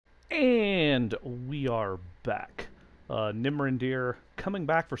And we are back. Nimrandir coming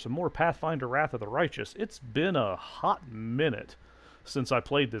back for some more Pathfinder Wrath of the Righteous. It's been a hot minute since I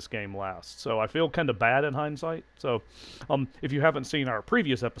played this game last, so I feel kind of bad in hindsight. So, if you haven't seen our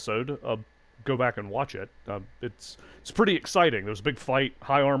previous episode, go back and watch it. It's pretty exciting. There's a big fight,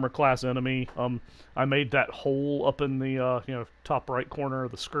 high armor class enemy. I made that hole up in the top right corner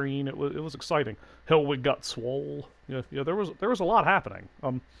of the screen. It was exciting. Hellwig got swole. There was a lot happening.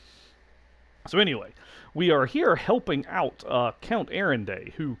 So anyway, we are here helping out Count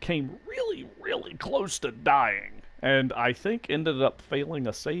Arenday, who came really, really close to dying, and I think ended up failing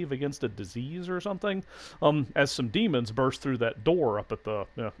a save against a disease or something, as some demons burst through that door up at the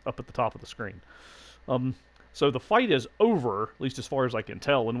top of the screen. So the fight is over, at least as far as I can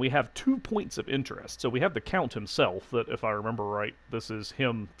tell, and we have 2 points of interest. So we have the Count himself, that if I remember right, this is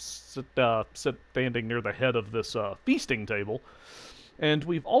him standing near the head of this feasting table. And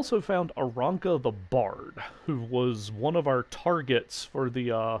we've also found Aranka the Bard, who was one of our targets for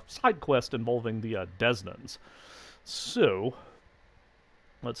the side quest involving the Desnans. So,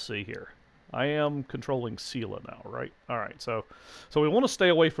 let's see here. I am controlling Sela now, right? Alright, so we want to stay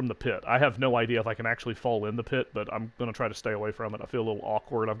away from the pit. I have no idea if I can actually fall in the pit, but I'm going to try to stay away from it. I feel a little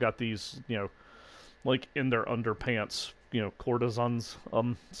awkward. I've got these, like in their underpants, courtesans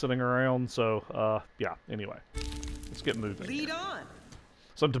sitting around. So, yeah, anyway. Let's get moving. Lead on!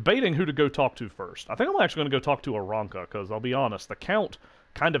 So I'm debating who to go talk to first. I think I'm actually going to go talk to Aranka, because I'll be honest, the Count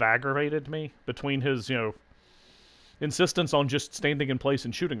kind of aggravated me between his, insistence on just standing in place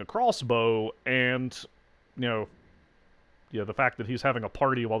and shooting a crossbow and, the fact that he's having a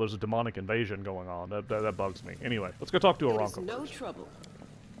party while there's a demonic invasion going on. That bugs me. Anyway, let's go talk to Aranka No first. trouble.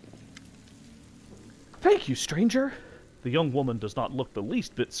 Thank you, stranger. The young woman does not look the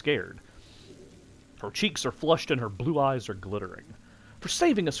least bit scared. Her cheeks are flushed and her blue eyes are glittering. For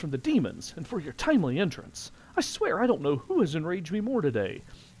saving us from the demons, and for your timely entrance. I swear I don't know who has enraged me more today.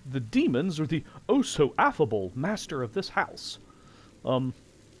 The demons or the oh-so-affable master of this house. So,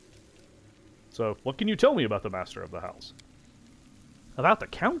 what can you tell me about the master of the house? About the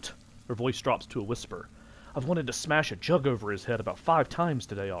Count? Her voice drops to a whisper. I've wanted to smash a jug over his head about 5 times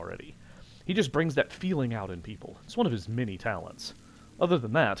today already. He just brings that feeling out in people. It's one of his many talents. Other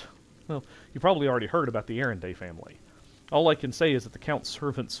than that, well, you probably already heard about the Arenday family. All I can say is that the Count's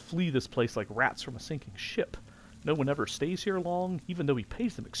servants flee this place like rats from a sinking ship. No one ever stays here long, even though he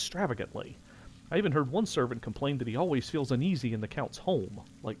pays them extravagantly. I even heard one servant complain that he always feels uneasy in the Count's home,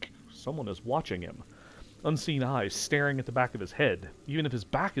 like someone is watching him. Unseen eyes staring at the back of his head, even if his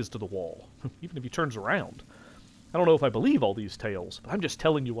back is to the wall, even if he turns around. I don't know if I believe all these tales, but I'm just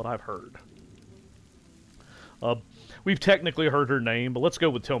telling you what I've heard. We've technically heard her name, but let's go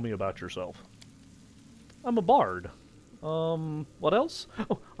with tell me about yourself. I'm a bard. What else?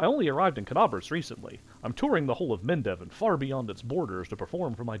 Oh, I only arrived in Canabras recently. I'm touring the whole of Mendev and far beyond its borders to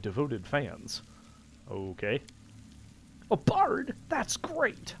perform for my devoted fans. Okay. A bard? That's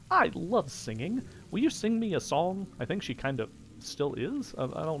great! I love singing. Will you sing me a song? I think she kind of still is? I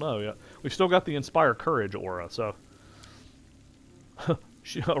don't know yet. We've still got the Inspire Courage aura, so...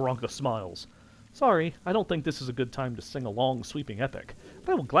 Aranka smiles. Sorry, I don't think this is a good time to sing a long, sweeping epic,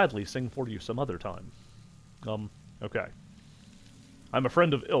 but I will gladly sing for you some other time. Okay. I'm a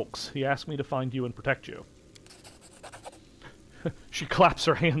friend of Ilk's. He asked me to find you and protect you. She claps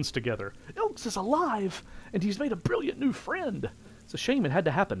her hands together. Ilk's is alive, and he's made a brilliant new friend. It's a shame it had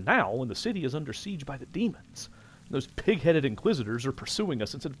to happen now when the city is under siege by the demons. And those pig-headed inquisitors are pursuing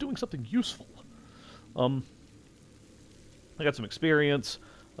us instead of doing something useful. I got some experience.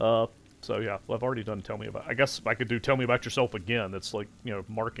 So yeah, well, I've already done tell me about... I guess I could do tell me about yourself again. It's like,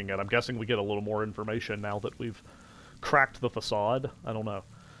 marking it. I'm guessing we get a little more information now that we've cracked the facade. I don't know.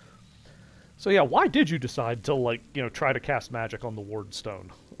 So yeah, why did you decide to, try to cast magic on the Ward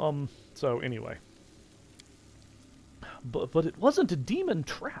Stone? So anyway. But it wasn't a demon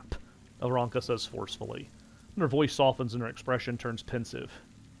trap, Aranka says forcefully. And her voice softens and her expression turns pensive.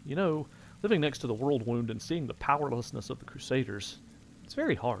 Living next to the World Wound and seeing the powerlessness of the Crusaders, it's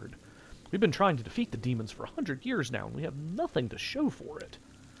very hard. We've been trying to defeat the demons for 100 years now, and we have nothing to show for it.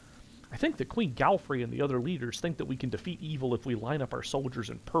 I think that Queen Galfrey and the other leaders think that we can defeat evil if we line up our soldiers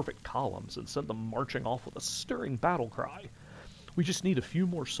in perfect columns and send them marching off with a stirring battle cry. We just need a few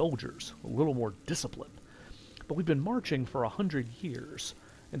more soldiers, a little more discipline. But we've been marching for 100 years,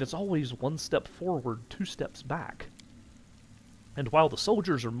 and it's always 1 step forward, 2 steps back. And while the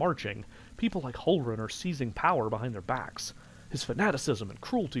soldiers are marching, people like Holren are seizing power behind their backs. His fanaticism and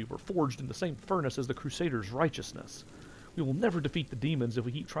cruelty were forged in the same furnace as the Crusaders' righteousness. We will never defeat the demons if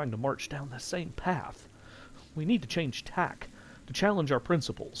we keep trying to march down the same path. We need to change tack, to challenge our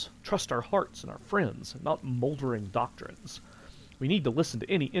principles, trust our hearts and our friends, not moldering doctrines. We need to listen to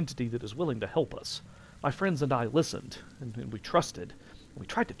any entity that is willing to help us. My friends and I listened, and we trusted, and we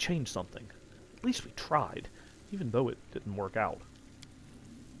tried to change something. At least we tried, even though it didn't work out.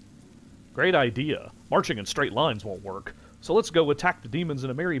 Great idea. Marching in straight lines won't work. So let's go attack the demons in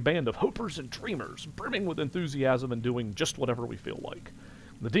a merry band of hopers and dreamers, brimming with enthusiasm and doing just whatever we feel like.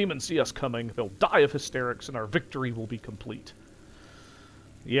 When the demons see us coming, they'll die of hysterics, and our victory will be complete.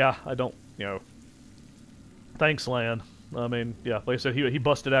 Yeah, I don't, Thanks, Lan. I mean, yeah, like I said, he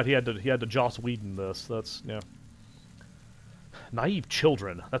busted out. He had to Joss Whedon this. That's, Naive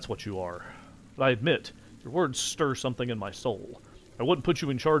children, that's what you are. But I admit, your words stir something in my soul. I wouldn't put you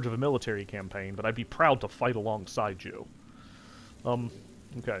in charge of a military campaign, but I'd be proud to fight alongside you.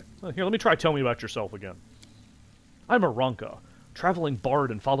 Okay. Here, let me try telling me about yourself again. I'm Aranka, traveling bard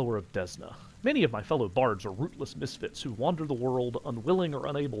and follower of Desna. Many of my fellow bards are rootless misfits who wander the world, unwilling or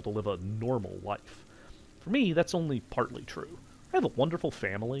unable to live a normal life. For me, that's only partly true. I have a wonderful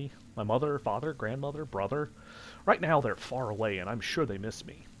family. My mother, father, grandmother, brother. Right now, they're far away, and I'm sure they miss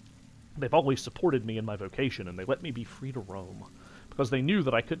me. They've always supported me in my vocation, and they let me be free to roam, because they knew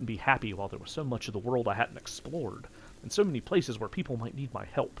that I couldn't be happy while there was so much of the world I hadn't explored, and so many places where people might need my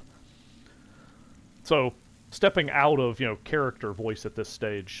help. So, stepping out of, character voice at this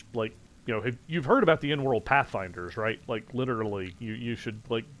stage, like, you've heard about the in-world Pathfinders, right? Like, literally, you should,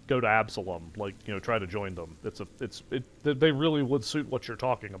 like, go to Absalom, like, try to join them. They really would suit what you're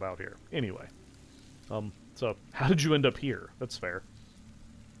talking about here. Anyway. So, how did you end up here? That's fair.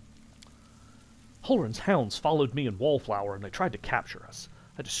 Holren's hounds followed me and Wallflower, and they tried to capture us.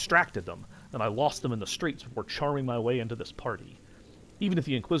 I distracted them, and I lost them in the streets before charming my way into this party. Even if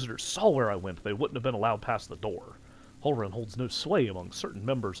the Inquisitors saw where I went, they wouldn't have been allowed past the door. Holren holds no sway among certain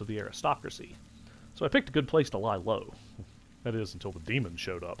members of the aristocracy, so I picked a good place to lie low. That is, until the demons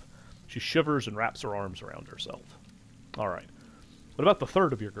showed up. She shivers and wraps her arms around herself. Alright. What about the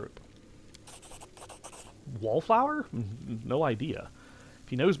third of your group? Wallflower? No idea. If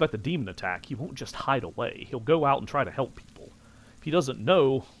he knows about the demon attack, he won't just hide away. He'll go out and try to help people. If he doesn't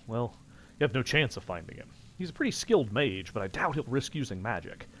know, well, you have no chance of finding him. He's a pretty skilled mage, but I doubt he'll risk using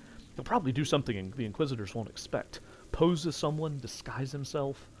magic. He'll probably do something the Inquisitors won't expect. Pose as someone, disguise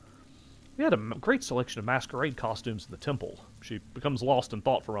himself. We had a great selection of masquerade costumes in the temple. She becomes lost in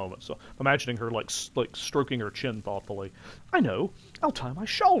thought for a moment, so I'm imagining her like stroking her chin thoughtfully. I know. I'll tie my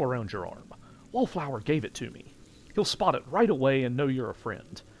shawl around your arm. Wallflower gave it to me. He'll spot it right away and know you're a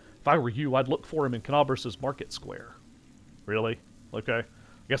friend. If I were you, I'd look for him in Canabras' Market Square. Really? Okay.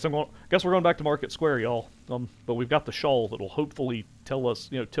 Guess we're going back to Market Square, y'all. But we've got the shawl that'll hopefully tell us,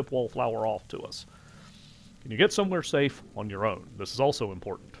 tip Wallflower off to us. Can you get somewhere safe on your own? This is also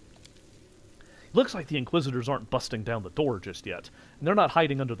important. It looks like the Inquisitors aren't busting down the door just yet, and they're not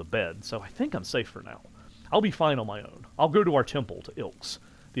hiding under the bed, so I think I'm safe for now. I'll be fine on my own. I'll go to our temple, to Ilk's.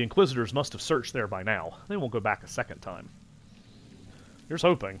 The Inquisitors must have searched there by now. They won't go back a second time. Here's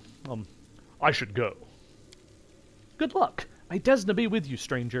hoping. I should go. Good luck. May Desna be with you,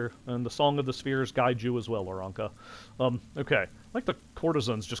 stranger, and the Song of the Spheres guide you as well, Aranka. Okay. Like the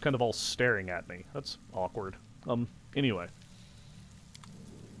courtesans just kind of all staring at me. That's awkward. Anyway.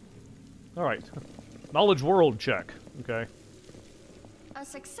 Alright. Knowledge world check. Okay. A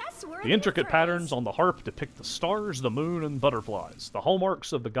success worthy The intricate phrase. patterns on the harp depict the stars, the moon, and butterflies, the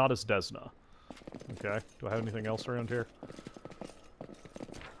hallmarks of the goddess Desna. Okay. Do I have anything else around here?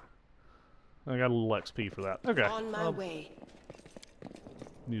 I got a little XP for that. Okay. On my way.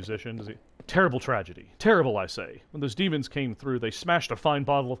 Musician, does he? Terrible tragedy. Terrible, I say. When those demons came through, they smashed a fine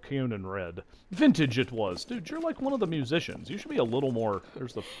bottle of Keonan Red. Vintage it was. Dude, you're like one of the musicians. You should be a little more...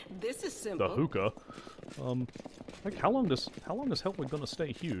 There's the... This is simple. The hookah. Like, how long is Hellwig gonna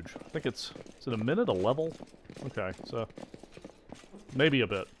stay huge? I think is it a minute, a level? Okay, so... Maybe a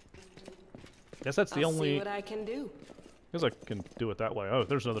bit. Guess that's the I'll only... see what I can do. Guess I can do it that way. Oh,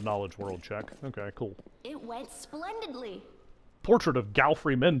 there's another knowledge world check. Okay, cool. It went splendidly. Portrait of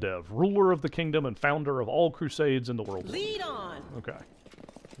Galfrey Mendev, ruler of the kingdom and founder of all crusades in the world. Lead on. Okay.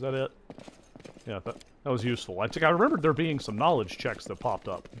 Is that it? Yeah, that was useful. I remembered there being some knowledge checks that popped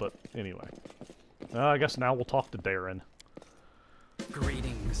up, but anyway. I guess now we'll talk to Darren.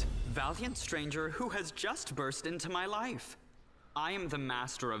 Greetings, valiant stranger who has just burst into my life. I am the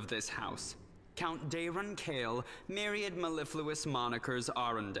master of this house, Count Darren Kale, myriad mellifluous monikers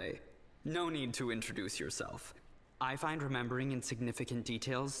Arunde. No need to introduce yourself. I find remembering insignificant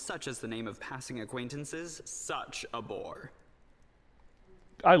details, such as the name of passing acquaintances, such a bore.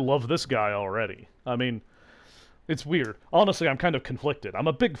 I love this guy already. I mean, It's weird. Honestly, I'm kind of conflicted. I'm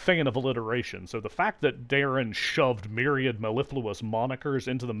a big fan of alliteration, so the fact that Darren shoved myriad mellifluous monikers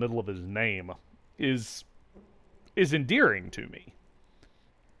into the middle of his name is endearing to me.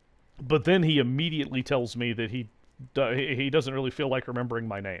 But then he immediately tells me that he doesn't really feel like remembering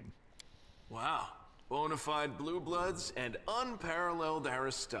my name. Wow. Bona fide blue bloods and unparalleled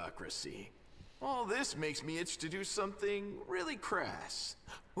aristocracy. All this makes me itch to do something really crass.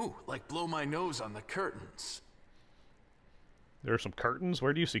 Ooh, like blow my nose on the curtains. There are some curtains?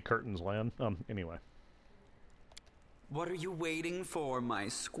 Where do you see curtains, Lan? Anyway. What are you waiting for, my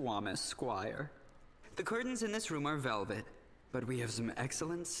squamous squire? The curtains in this room are velvet, but we have some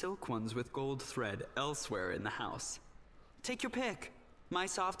excellent silk ones with gold thread elsewhere in the house. Take your pick. My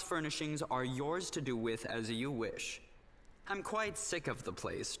soft furnishings are yours to do with as you wish. I'm quite sick of the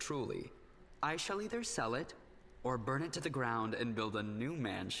place, truly. I shall either sell it, or burn it to the ground and build a new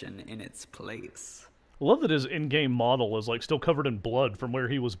mansion in its place. I love that his in-game model is like still covered in blood from where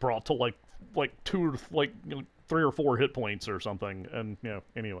he was brought to like 3 or 4 hit points or something, and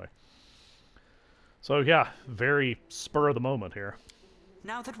anyway. So yeah, very spur of the moment here.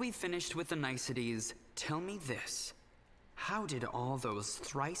 Now that we've finished with the niceties, tell me this. How did all those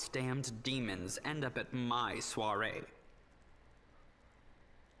thrice-damned demons end up at my soiree?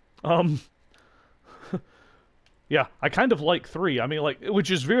 Yeah, I kind of like 3. I mean,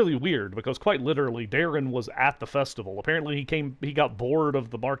 which is really weird because quite literally, Darren was at the festival. Apparently, he got bored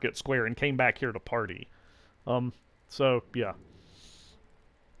of the market square and came back here to party. So yeah.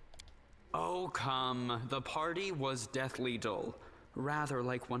 Oh, come. The party was deathly dull. Rather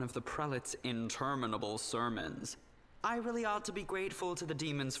like one of the prelate's interminable sermons. I really ought to be grateful to the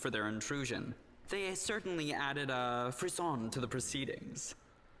demons for their intrusion. They certainly added a frisson to the proceedings.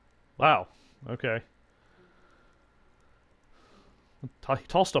 Wow. Okay. He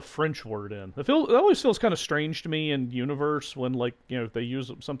tossed a French word in. It always feels kind of strange to me in universe when, they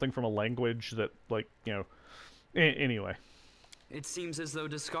use something from a language that, anyway. It seems as though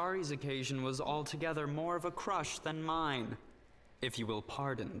Descari's occasion was altogether more of a crush than mine, if you will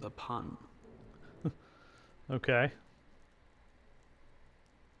pardon the pun. Okay.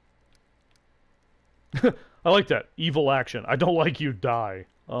 I like that. Evil action. I don't like you, die.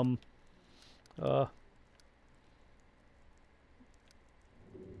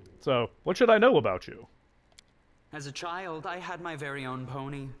 So, what should I know about you? As a child, I had my very own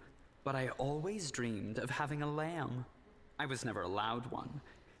pony, but I always dreamed of having a lamb. I was never allowed one.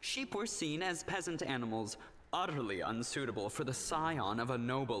 Sheep were seen as peasant animals, utterly unsuitable for the scion of a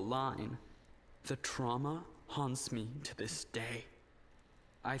noble line. The trauma haunts me to this day.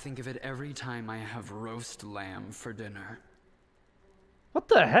 I think of it every time I have roast lamb for dinner. What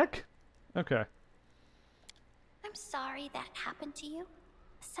the heck? Okay. I'm sorry that happened to you.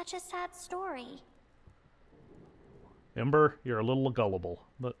 Such a sad story. Ember, you're a little gullible,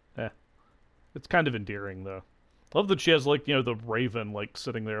 but it's kind of endearing though. Love that she has the raven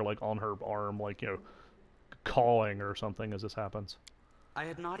sitting there on her arm, cawing or something as this happens. I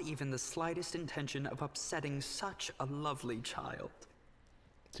had not even the slightest intention of upsetting such a lovely child.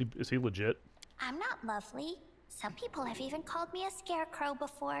 Is he legit? I'm not lovely. Some people have even called me a scarecrow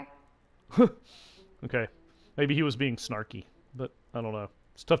before. Okay. Maybe he was being snarky, but I don't know.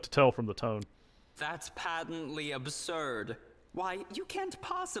 It's tough to tell from the tone. That's patently absurd. Why, you can't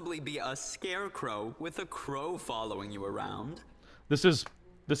possibly be a scarecrow with a crow following you around. This is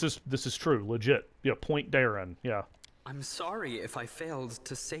true, legit. Yeah, point Darren. Yeah. I'm sorry if I failed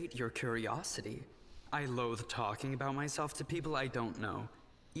to sate your curiosity. I loathe talking about myself to people I don't know,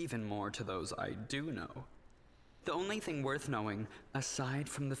 even more to those I do know. The only thing worth knowing, aside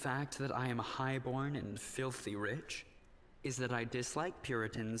from the fact that I am highborn and filthy rich, is that I dislike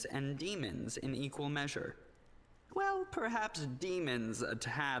Puritans and demons in equal measure. Well, perhaps demons a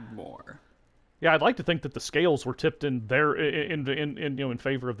tad more. Yeah, I'd like to think that the scales were tipped in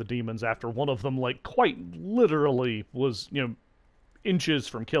favor of the demons after one of them quite literally was inches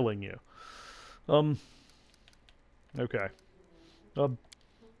from killing you. Okay.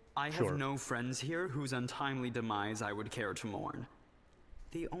 I have no friends here whose untimely demise I would care to mourn.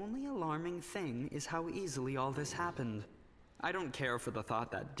 The only alarming thing is how easily all this happened. I don't care for the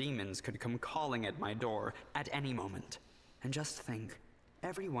thought that demons could come calling at my door at any moment. And just think,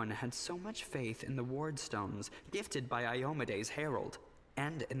 everyone had so much faith in the ward stones gifted by Iomede's herald,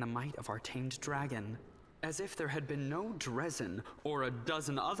 and in the might of our tamed dragon, as if there had been no Dresden or a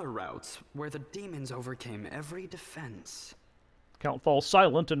dozen other routes where the demons overcame every defense. Count falls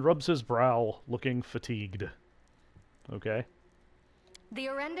silent and rubs his brow, looking fatigued. Okay. The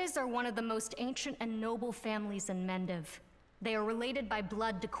Orendes are one of the most ancient and noble families in Mendiv. They are related by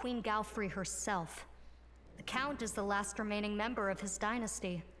blood to Queen Galfrey herself. The Count is the last remaining member of his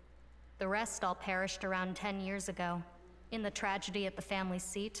dynasty. The rest all perished around 10 years ago. In the tragedy at the family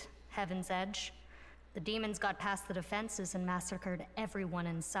seat, Heaven's Edge, the demons got past the defenses and massacred everyone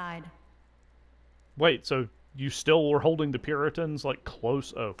inside. Wait, so you still were holding the Puritans, like,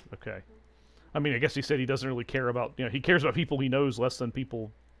 close? Oh, okay. I mean, I guess he said he doesn't really care about, he cares about people he knows less than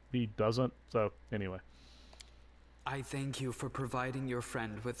people he doesn't, so, anyway. I thank you for providing your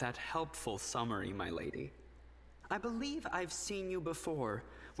friend with that helpful summary, my lady. I believe I've seen you before,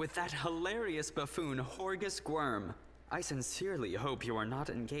 with that hilarious buffoon Horgus Gwyrm. I sincerely hope you are not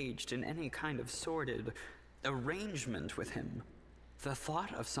engaged in any kind of sordid arrangement with him. The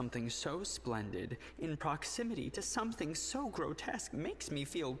thought of something so splendid in proximity to something so grotesque makes me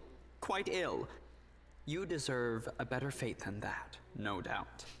feel quite ill. You deserve a better fate than that, no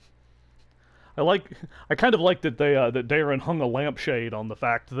doubt. I kind of like that that Darren hung a lampshade on the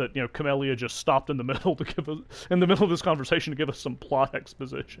fact that Camellia just stopped in the middle of this conversation to give us some plot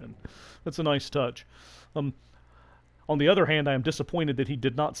exposition. That's a nice touch. On the other hand, I am disappointed that he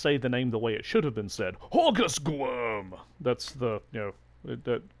did not say the name the way it should have been said. Horgus Gwyrm. That's the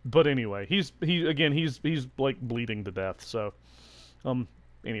but anyway, he's like bleeding to death. So,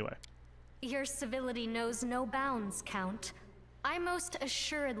 anyway. Your civility knows no bounds, Count. I most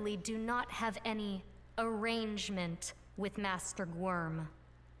assuredly do not have any arrangement with Master Gwyrm.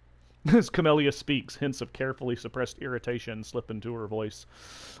 As Camellia speaks, hints of carefully suppressed irritation slip into her voice.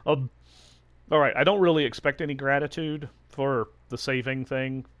 Alright, I don't really expect any gratitude for the saving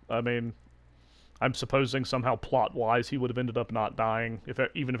thing. I mean, I'm supposing somehow plot-wise he would have ended up not dying,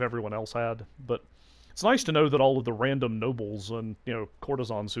 even if everyone else had. But it's nice to know that all of the random nobles and,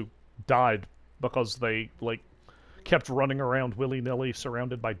 courtesans who died because they, kept running around willy-nilly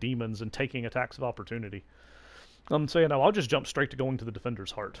surrounded by demons and taking attacks of opportunity. So, I'll just jump straight to going to the Defender's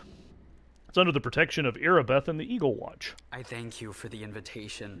Heart. It's under the protection of Irabeth and the Eagle Watch. I thank you for the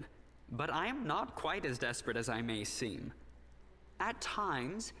invitation, but I am not quite as desperate as I may seem. At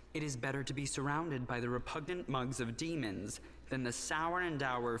times, it is better to be surrounded by the repugnant mugs of demons than the sour and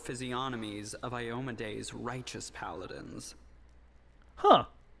dour physiognomies of Iomede's righteous paladins. Huh.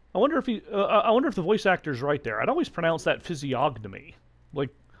 I wonder if the voice actor's right there. I'd always pronounce that physiognomy.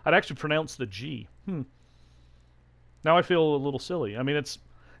 I'd actually pronounce the G. Now I feel a little silly. I mean, it's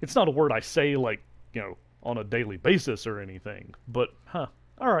not a word I say, on a daily basis or anything. But,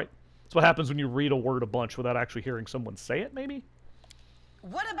 alright. That's what happens when you read a word a bunch without actually hearing someone say it, maybe?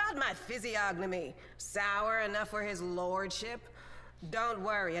 What about my physiognomy? Sour enough for his lordship? Don't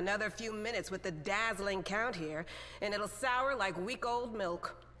worry, another few minutes with the dazzling Count here, and it'll sour like week-old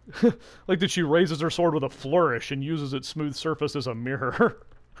milk. Like that she raises her sword with a flourish and uses its smooth surface as a mirror.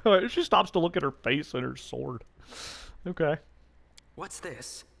 She stops to look at her face and her sword. Okay. What's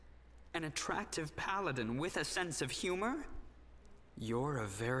this? An attractive paladin with a sense of humor? You're a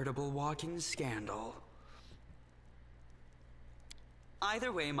veritable walking scandal.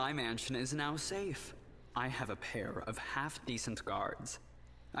 Either way, my mansion is now safe. I have a pair of half-decent guards.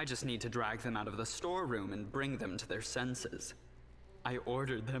 I just need to drag them out of the storeroom and bring them to their senses. I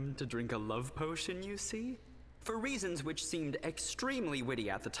ordered them to drink a love potion, you see? For reasons which seemed extremely witty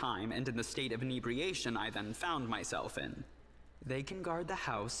at the time and in the state of inebriation I then found myself in. They can guard the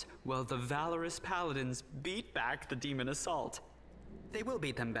house while the valorous paladins beat back the demon assault. They will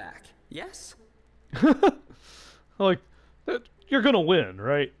beat them back, yes? You're gonna win,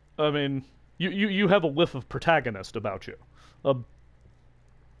 right? I mean, you have a whiff of protagonist about you.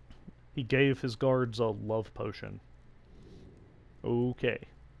 He gave his guards a love potion. Okay.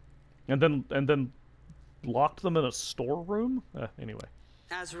 And then locked them in a storeroom? Anyway.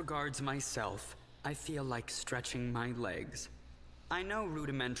 As regards myself, I feel like stretching my legs. I know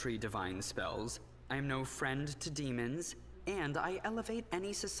rudimentary divine spells, I am no friend to demons, and I elevate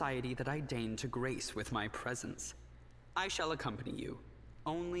any society that I deign to grace with my presence. I shall accompany you.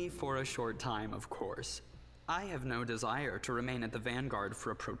 Only for a short time, of course. I have no desire to remain at the vanguard for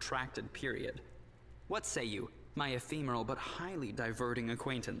a protracted period. What say you, my ephemeral but highly diverting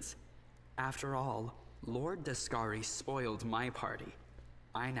acquaintance? After all, Lord Descari spoiled my party.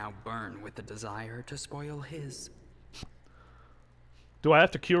 I now burn with the desire to spoil his. Do I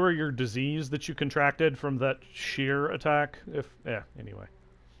have to cure your disease that you contracted from that sheer attack? Anyway.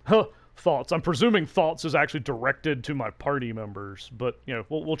 Thoughts. I'm presuming thoughts is actually directed to my party members, but,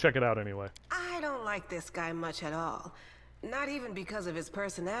 we'll check it out anyway. I don't like this guy much at all. Not even because of his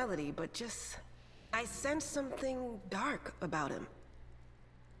personality, but just... I sense something dark about him.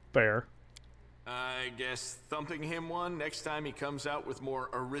 Fair. I guess thumping him one next time he comes out with more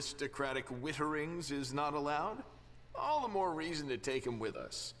aristocratic witterings is not allowed? All the more reason to take him with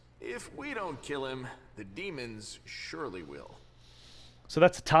us. If we don't kill him, the demons surely will. So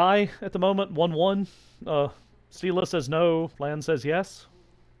that's a tie at the moment, 1-1. Stila says no, Lan says yes.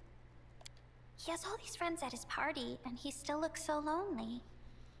 He has all these friends at his party, and he still looks so lonely.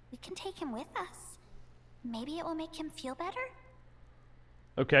 We can take him with us. Maybe it will make him feel better?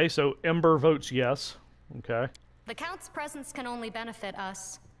 Okay, so Ember votes yes. Okay. The Count's presence can only benefit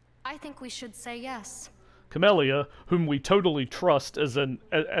us. I think we should say yes. Camellia, whom we totally trust as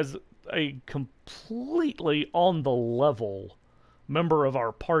a completely on the level member of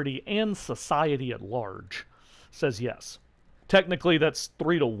our party and society at large, says yes. Technically, that's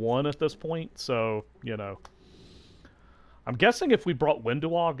 3-1 at this point, so, you know. I'm guessing if we brought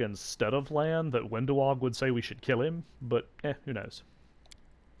Wenduog instead of Lan, that Wenduog would say we should kill him, but, who knows.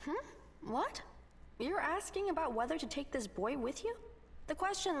 What? You're asking about whether to take this boy with you? The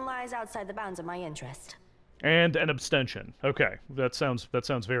question lies outside the bounds of my interest. And an abstention. Okay, that sounds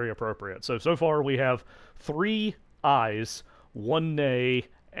very appropriate. So far we have 3 ayes, 1 nay,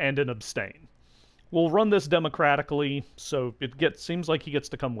 and an abstain. We'll run this democratically, so seems like he gets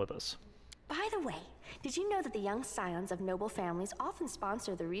to come with us. By the way, did you know that the young scions of noble families often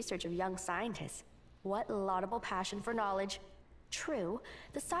sponsor the research of young scientists? What laudable passion for knowledge. True,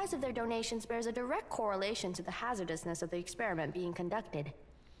 the size of their donations bears a direct correlation to the hazardousness of the experiment being conducted.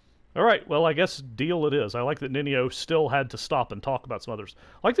 Alright, well, I guess deal it is. I like that Ninio still had to stop and talk about some others.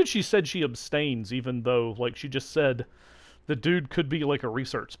 I like that she said she abstains, even though, like, she just said the dude could be, like, a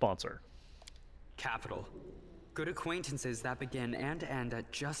research sponsor. Capital. Good acquaintances that begin and end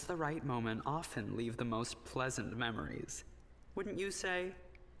at just the right moment often leave the most pleasant memories. Wouldn't you say?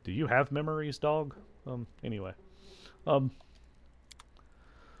 Do you have memories, dog? Anyway.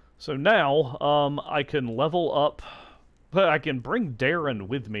 So now, I can level up... I can bring Darren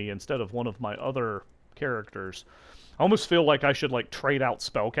with me instead of one of my other characters. I almost feel like I should, like, trade out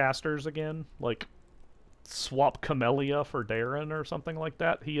spellcasters again. Like, swap Camellia for Darren or something like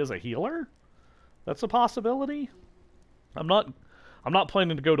that. He is a healer? That's a possibility? I'm not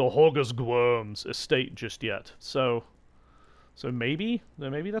planning to go to Holga's Guom's estate just yet. So maybe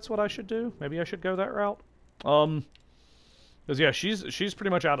that's what I should do. Maybe I should go that route. Because yeah, she's pretty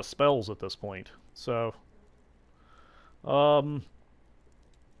much out of spells at this point. So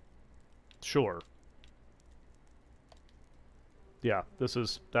sure. Yeah, this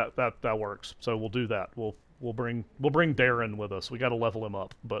is that works. So we'll do that. We'll bring Darren with us. We got to level him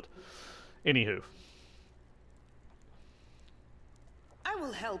up, but anywho. I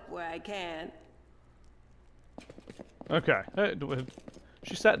will help where I can. Okay.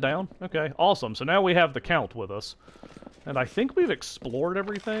 She sat down. Okay, awesome. So now we have the Count with us. And I think we've explored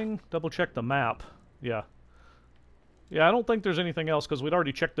everything. Double check the map. Yeah. Yeah, I don't think there's anything else because we'd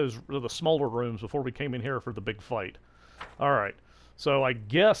already checked the smaller rooms before we came in here for the big fight. Alright. So I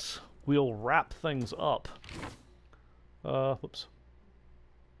guess we'll wrap things up. Whoops.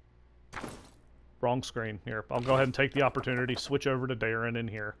 Wrong screen. Here, I'll go ahead and take the opportunity, switch over to Darren in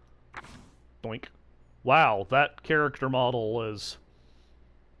here. Doink. Wow, that character model is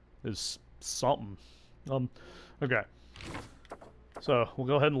something. Okay. So, we'll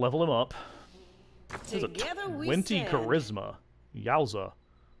go ahead and level him up. This is a 20 charisma. Yowza.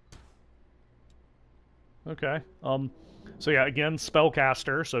 Okay. So yeah, again,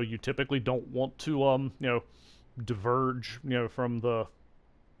 spellcaster, so you typically don't want to, diverge, from the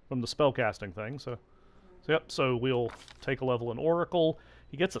spellcasting thing, so yep, so we'll take a level in Oracle.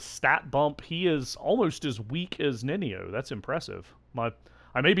 He gets a stat bump. He is almost as weak as Ninio. That's impressive.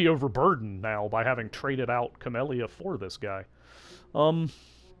 I may be overburdened now by having traded out Camellia for this guy.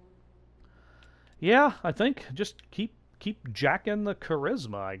 Yeah, I think just keep jacking the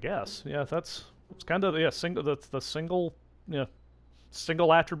charisma, I guess. Yeah, it's kind of the single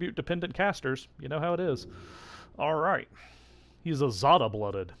attribute dependent casters. You know how it is. All right. He's a Zada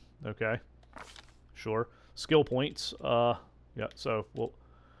blooded. Okay. Sure. Skill points. Yeah, so we'll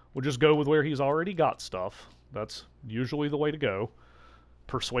just go with where he's already got stuff. That's usually the way to go.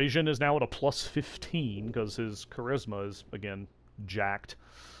 Persuasion is now at a plus 15 because his charisma is again jacked.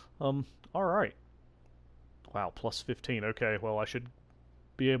 All right. Wow, plus 15. Okay, well, I should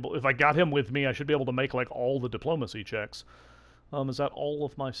be able... If I got him with me, I should be able to make, like, all the diplomacy checks. Is that all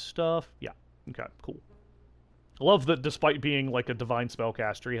of my stuff? Yeah. Okay, cool. I love that despite being, like, a divine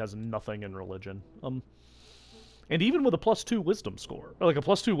spellcaster, he has nothing in religion. And even with a plus 2 wisdom score. Or, like, a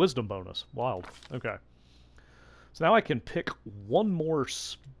plus 2 wisdom bonus. Wild. Okay. So now I can pick one more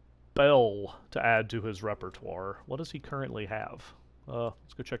spell to add to his repertoire. What does he currently have?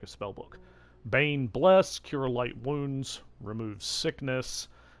 Let's go check his spellbook. Bane Bless, Cure Light Wounds, Remove Sickness,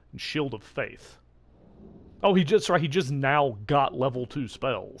 and Shield of Faith. Oh, he just now got level 2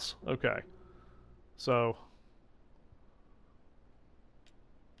 spells. Okay. So,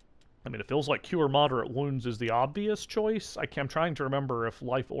 I mean, it feels like Cure Moderate Wounds is the obvious choice. I'm trying to remember if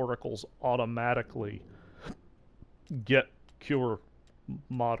Life Oracles automatically get Cure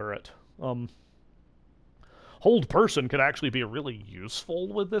Moderate. Hold Person could actually be really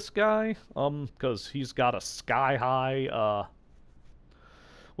useful with this guy, because he's got a sky-high,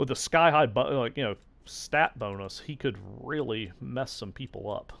 with a sky-high, stat bonus, he could really mess some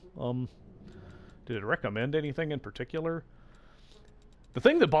people up. Did it recommend anything in particular? The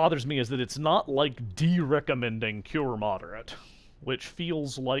thing that bothers me is that it's not like de-recommending Cure Moderate, which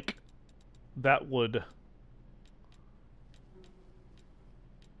feels like that would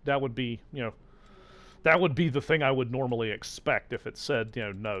be, that would be the thing I would normally expect if it said,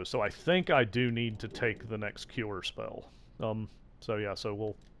 no. So I think I do need to take the next Cure spell. So yeah, so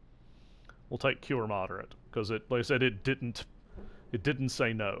we'll take Cure Moderate, because like I said, it didn't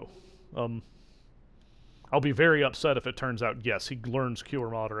say no. I'll be very upset if it turns out, yes, he learns Cure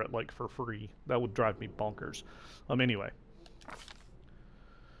Moderate, like, for free. That would drive me bonkers. Anyway.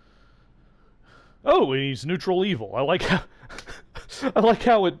 Oh, he's neutral evil. I like how... I like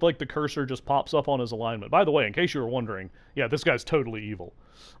how it, like, the cursor just pops up on his alignment. By the way, in case you were wondering, yeah, this guy's totally evil.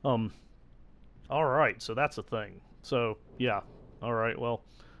 Alright, so that's a thing. So, yeah. Alright, well,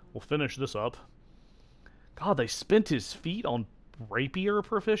 we'll finish this up. God, they spent his feet on rapier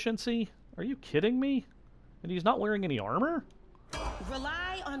proficiency? Are you kidding me? And he's not wearing any armor?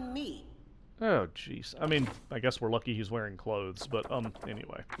 Rely on me. Oh, jeez. I mean, I guess we're lucky he's wearing clothes, but,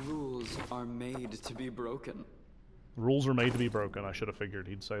 anyway. Rules are made to be broken. Rules are made to be broken. I should have figured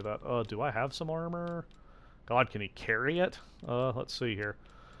he'd say that. Do I have some armor? God, can he carry it? Let's see here.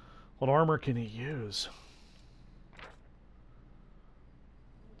 What armor can he use?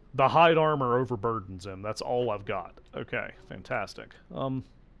 The hide armor overburdens him. That's all I've got. Okay, fantastic.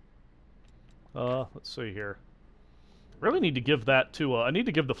 Let's see here. Really need to give that to, I need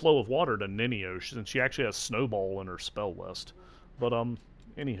to give the Flow of Water to Ninio, since she actually has Snowball in her spell list. But,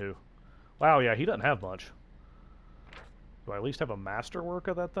 anywho. Wow, yeah, he doesn't have much. Do I at least have a masterwork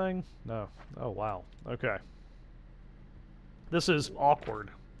of that thing? No. Oh, wow. Okay. This is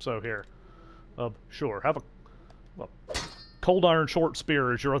awkward. So, here. Sure. Have a Cold Iron Short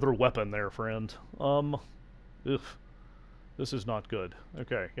Spear as your other weapon there, friend. Ugh. This is not good.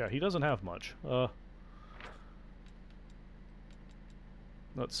 Okay, yeah, he doesn't have much.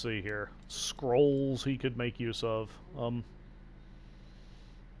 Let's see here. Scrolls he could make use of.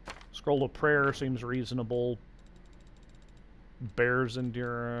 Scroll of Prayer seems reasonable. Bear's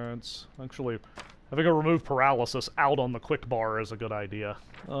Endurance. Actually, having a remove paralysis out on the quick bar is a good idea.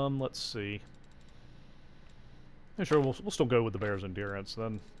 Let's see. Yeah, sure, we'll still go with the Bear's Endurance,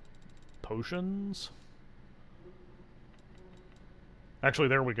 then. Potions? Actually,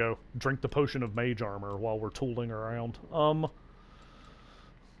 there we go. Drink the Potion of Mage Armor while we're tooling around.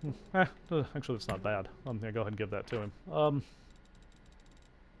 Actually, that's not bad. Yeah, go ahead and give that to him.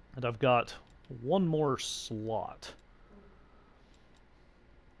 And I've got one more slot.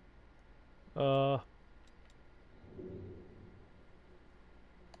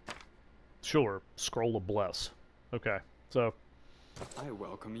 Sure. Scroll of Bless. Okay, so... I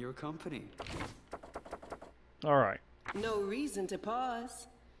welcome your company. Alright. No reason to pause.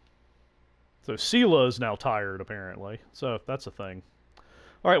 So Sela is now tired, apparently. So that's a thing.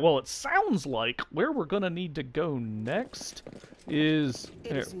 Alright, well, it sounds like where we're going to need to go next is...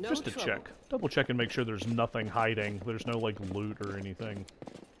 Here, just to check. Double check and make sure there's nothing hiding. There's no, like, loot or anything.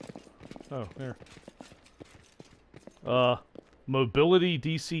 Oh, there. Mobility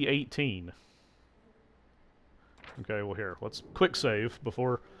DC 18. Okay, well, here. Let's quick save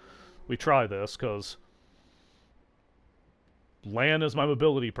before we try this, because... Lan is my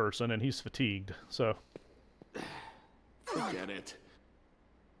mobility person, and he's fatigued, so... Forget it.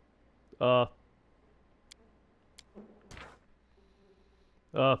 Well,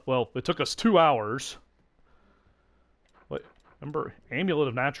 it took us 2 hours. Wait, remember, Amulet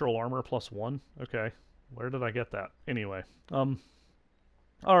of Natural Armor +1? Okay, where did I get that? Anyway,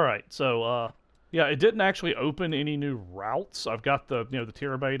 alright, so, yeah, it didn't actually open any new routes. I've got the, the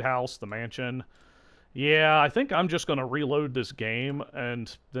Tirabade house, the mansion. Yeah, I think I'm just gonna reload this game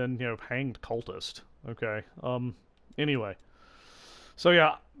and then, hanged cultist. Okay, anyway. So,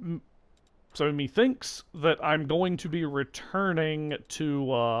 yeah, so methinks that I'm going to be returning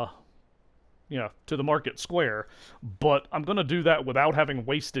to, to the market square, but I'm going to do that without having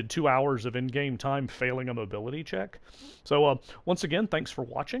wasted 2 hours of in-game time failing a mobility check. So once again, thanks for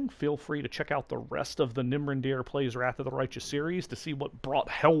watching. Feel free to check out the rest of the Nimrandir Plays Wrath of the Righteous series to see what brought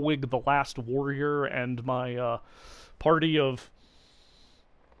Helwig the Last Warrior and my party of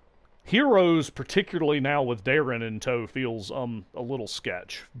heroes, particularly now with Darren in tow, feels a little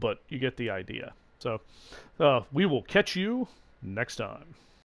sketch, but you get the idea. So we will catch you next time.